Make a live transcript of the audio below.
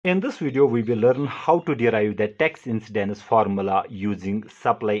In this video, we will learn how to derive the tax incidence formula using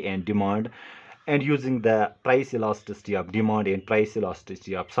supply and demand, and using the price elasticity of demand and price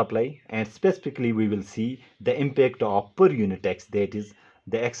elasticity of supply. And specifically, we will see the impact of per unit tax, that is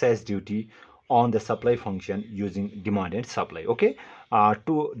the excise duty, on the supply function using demand and supply. Okay,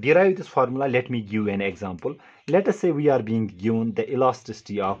 to derive this formula, let me give an example. Let us say we are being given the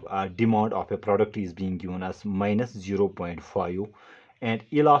elasticity of demand of a product is being given as minus 0.5, and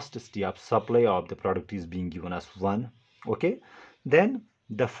elasticity of supply of the product is being given as 1. Okay, then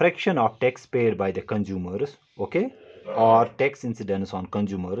the fraction of tax paid by the consumers, okay, or tax incidence on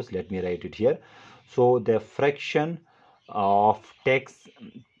consumers, let me write it here. So the fraction of tax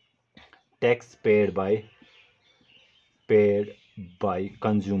paid by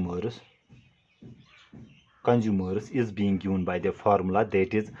consumers is being given by the formula,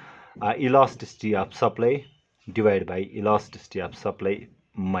 that is elasticity of supply divided by elasticity of supply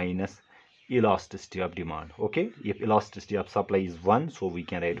minus elasticity of demand. Okay, if elasticity of supply is 1, so we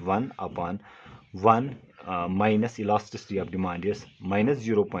can write 1 upon 1 minus elasticity of demand is minus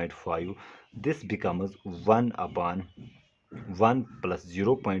 0.5. This becomes 1 upon 1 plus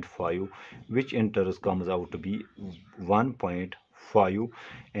 0.5, which in turn comes out to be 1.5,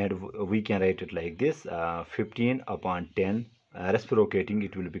 and we can write it like this, 15 upon 10, reciprocating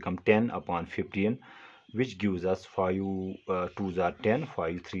it will become 10 upon 15, which gives us 5 2s are 10,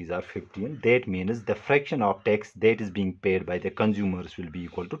 5 3s are 15. That means the fraction of tax that is being paid by the consumers will be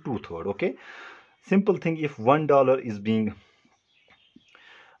equal to 2/3. Okay, simple thing, if $1 is being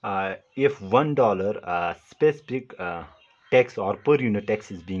if $1 specific tax or per unit tax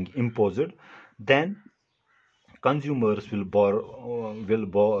is being imposed, then consumers will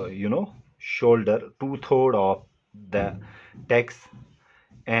shoulder 2/3 of the tax,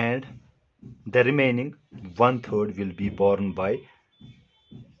 and the remaining 1/3 will be borne by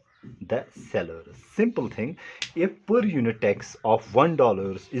the seller. Simple thing, if per unit tax of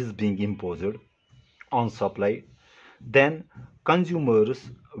 $1 is being imposed on supply, then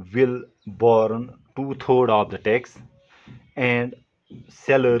consumers will borne 2/3 of the tax, and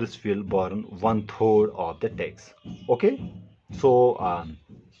sellers will borne 1/3 of the tax. Okay, so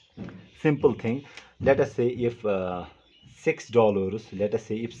simple thing, let us say if $6, let us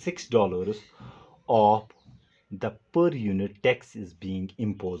say if $6 of the per unit tax is being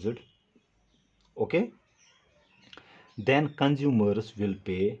imposed, okay, then consumers will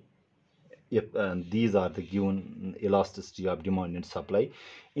pay, if these are the given elasticity of demand and supply.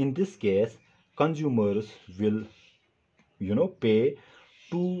 In this case, consumers will pay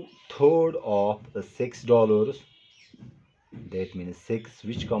 2/3 of the $6, that means 6,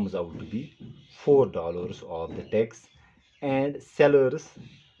 which comes out to be $4 of the tax, and sellers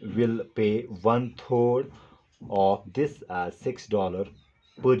will pay 1/3 of this $6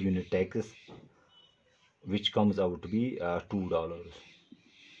 per unit tax, which comes out to be $2.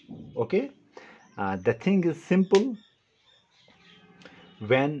 Okay, the thing is simple.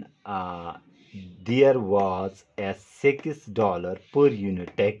 When there was a $6 per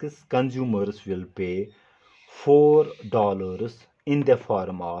unit tax, consumers will pay $4 in the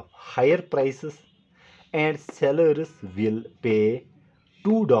form of higher prices, and sellers will pay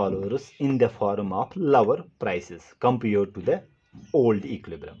 $2 in the form of lower prices compared to the old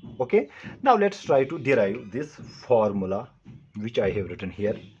equilibrium. Okay, now let's try to derive this formula which I have written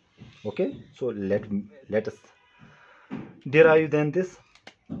here. Okay, so let us derive then this.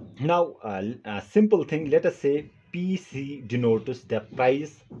 Now, a simple thing, let us say PC denotes the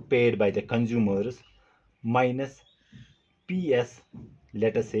price paid by the consumers minus PS,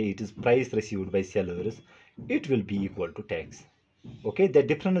 let us say it is price received by sellers, it will be equal to tax. Okay, the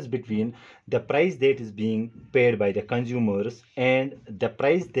difference between the price that is being paid by the consumers and the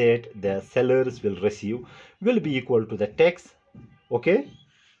price that the sellers will receive will be equal to the tax. Okay,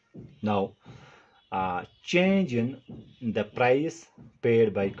 now change in the price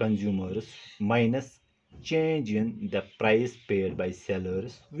paid by consumers minus change in the price paid by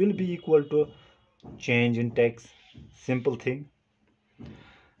sellers will be equal to change in tax. Simple thing.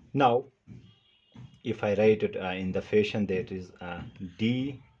 Now, if I write it in the fashion that is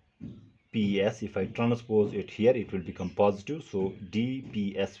dps, if I transpose it here, it will become positive. So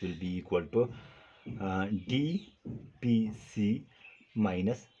dps will be equal to dpc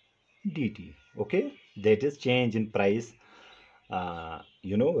minus dt. Okay, that is change in price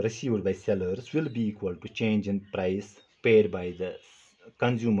received by sellers will be equal to change in price paid by the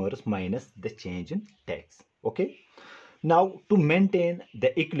consumers minus the change in tax. Okay, now to maintain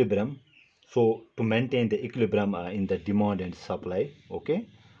the equilibrium, so to maintain the equilibrium in the demand and supply, okay,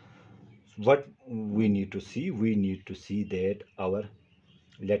 what we need to see that our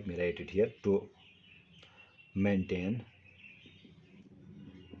let me write it here, to maintain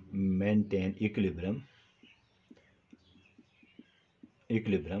equilibrium,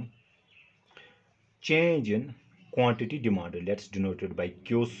 change in quantity demanded, let's denote it by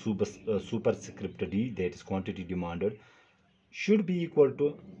q superscript d, that is quantity demanded, should be equal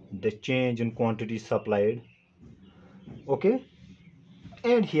to the change in quantity supplied. Okay,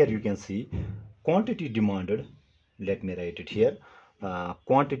 and here you can see quantity demanded, let me write it here,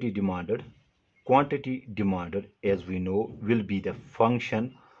 quantity demanded as we know will be the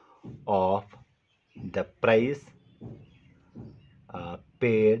function of the price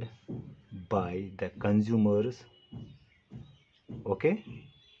paid by the consumers. Okay,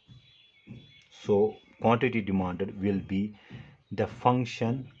 so quantity demanded will be the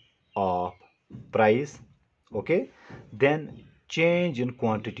function of price. Okay, then change in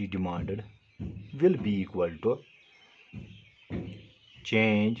quantity demanded will be equal to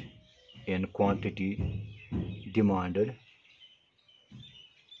change in quantity demanded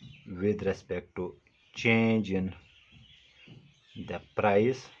with respect to change in the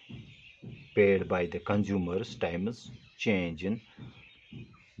price paid by the consumers times change in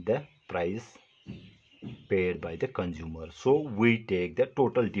the price paid by the consumer. So we take the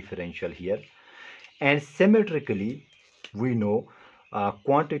total differential here, and symmetrically we know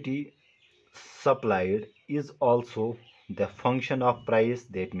quantity supplied is also the function of price,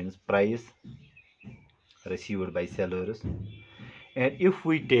 that means price received by sellers. And if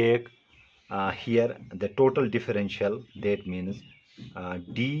we take here the total differential, that means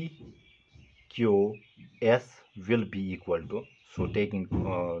dqs will be equal to, so taking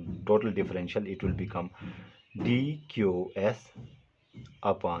total differential, it will become dqs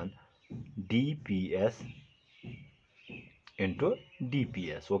upon dps into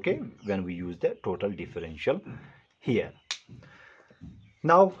dps. Okay, when we use the total differential here.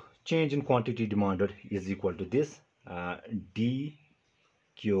 Now change in quantity demanded is equal to this, dq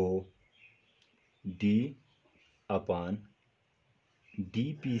d upon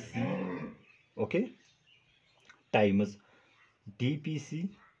dpc, okay, times dpc,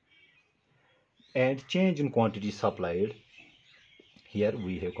 and change in quantity supplied, here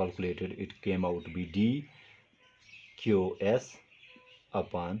we have calculated, it came out to be dqs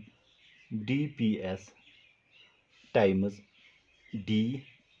upon dps times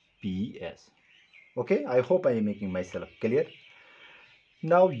dps. Okay, I hope I am making myself clear.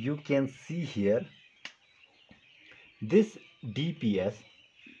 Now you can see here this dps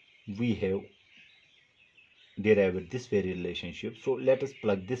we have derived this very relationship, so let us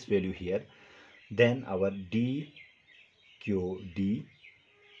plug this value here, then our dqd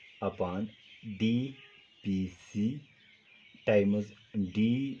upon dpc times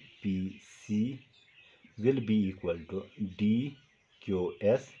dpc will be equal to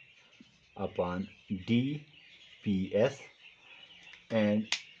dqs upon dps, and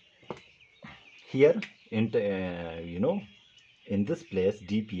here in in this place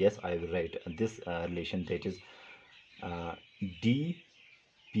dps I will write this relation, that is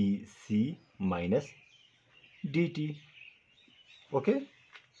dpc minus dt. Okay,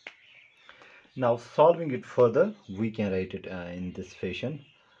 now solving it further we can write it in this fashion,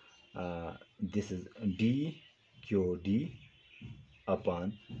 this is dqd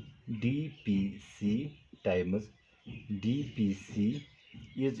upon dpc times dpc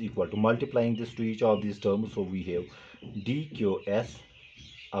is equal to, multiplying this to each of these terms, so we have dqs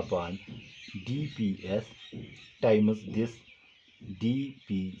upon dps times this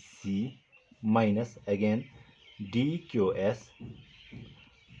dpc minus again dqs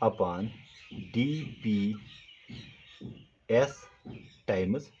upon dps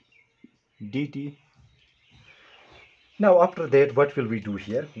times dt. Now after that what will we do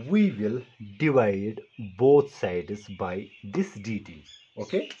here, we will divide both sides by this dt.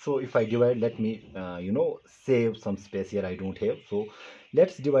 Okay, so if I divide, let me save some space here, I don't have, so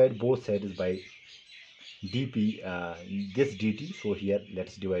let's divide both sides by dp, this dt, so here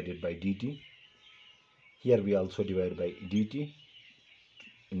let's divide it by dt, here we also divide by dt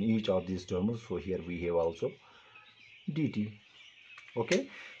in each of these terms, so here we have also dt. Okay,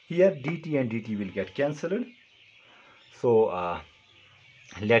 here dt and dt will get cancelled, so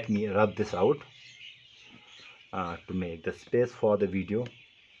let me rub this out to make the space for the video.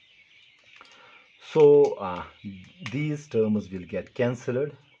 So these terms will get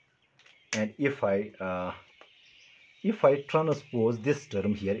cancelled, and if I transpose this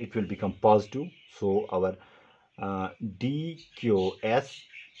term here, it will become positive, so our dqs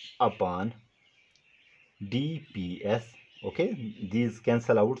upon dps, okay, these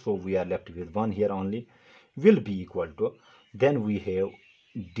cancel out, so we are left with one here only, will be equal to, then we have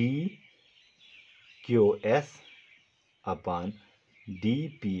dqs upon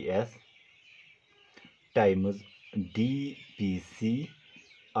dps times dpc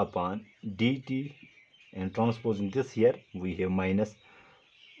upon dt, and transposing this here we have minus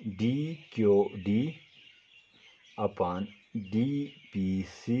dqd upon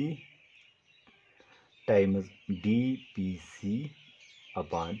dpc times dpc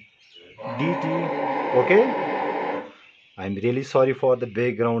upon dt. Okay, I'm really sorry for the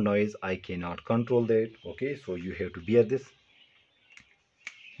background noise, I cannot control that. Okay, so you have to bear this.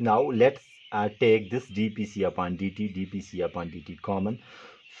 Now let's take this dpc upon dt common.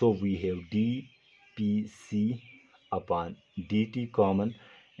 So we have dpc upon dt common,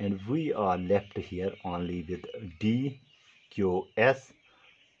 and we are left here only with dqs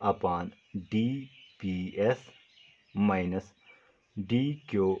upon dps minus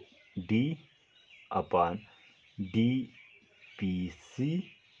dqd upon dpc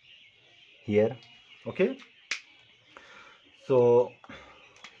here. Okay, so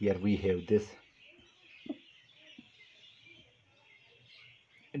here we have this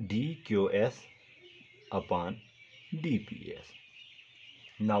dqs upon dps.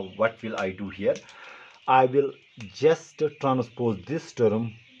 Now what will I do here? I will just transpose this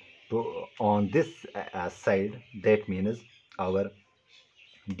term to on this side, that means our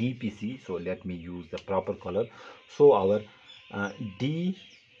dpc. So let me use the proper color. So our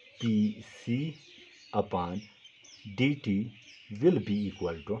dpc upon dt will be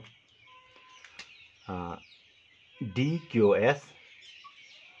equal to dqs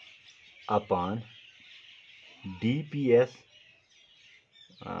upon dps,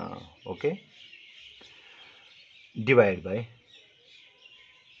 okay, divided by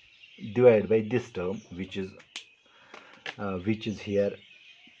this term, which is here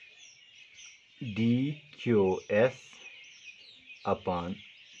dqs upon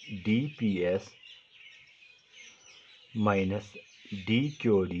dps minus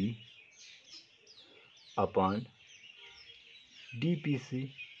dqd upon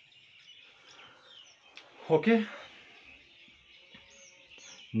dpc. Okay,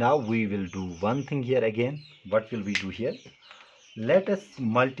 now we will do one thing here again. What will we do here? Let us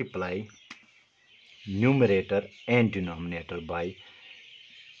multiply numerator and denominator by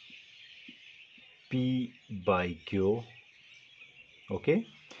p by q. Okay,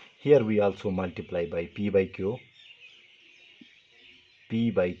 here we also multiply by p by q,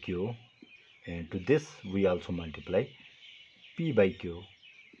 and to this we also multiply p by q.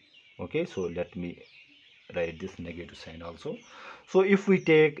 Okay, so let me write this negative sign also. So if we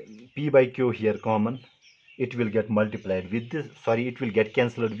take p by q here common, it will get multiplied with this, sorry, it will get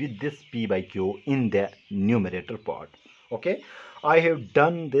cancelled with this p by q in the numerator part. Okay, I have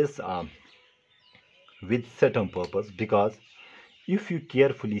done this with certain purpose, because if you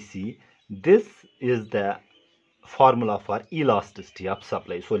carefully see, this is the formula for elasticity of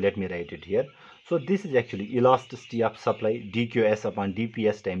supply. So let me write it here. So this is actually elasticity of supply, dqs upon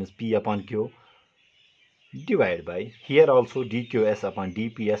dps times p upon q, divided by, here also dqs upon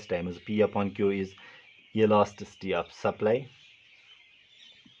dps times p upon q is elasticity of supply,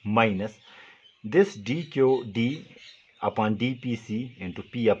 minus this dqd upon dpc into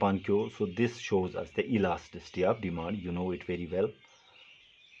p upon q. So this shows us the elasticity of demand, you know it very well.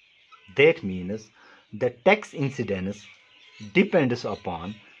 That means the tax incidence depends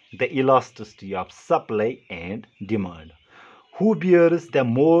upon the elasticity of supply and demand. Who bears the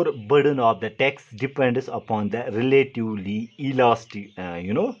more burden of the tax depends upon the relatively elastic,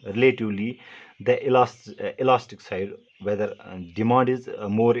 relatively the elastic side, whether demand is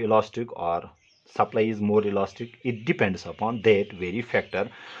more elastic or supply is more elastic. It depends upon that very factor,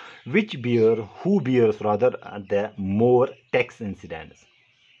 who bears rather the more tax incidence.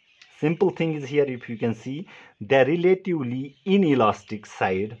 Simple thing is here, if you can see, the relatively inelastic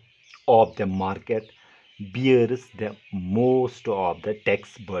side of the market bears the most of the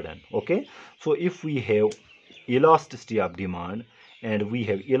tax burden. Okay, so if we have elasticity of demand and we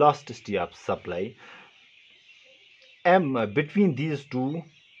have elasticity of supply, between these two,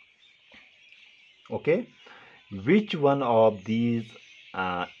 okay, which one of these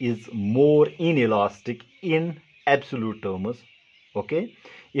is more inelastic in absolute terms? Okay,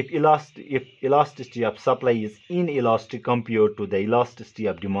 if elasticity of supply is inelastic compared to the elasticity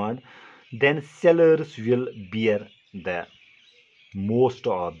of demand, then sellers will bear the most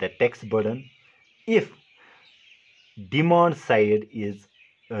of the tax burden. If demand side is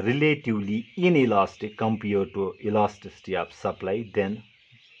relatively inelastic compared to elasticity of supply, then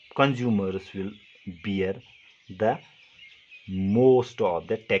consumers will bear the most of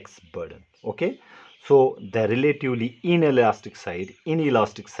the tax burden. Okay, So the relatively inelastic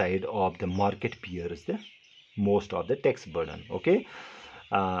side of the market bears the most of the tax burden. Okay,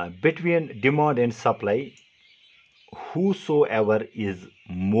 between demand and supply, whosoever is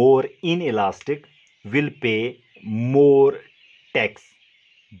more inelastic will pay more tax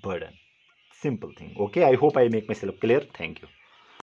burden. Simple thing. Okay, I hope I make myself clear. Thank you.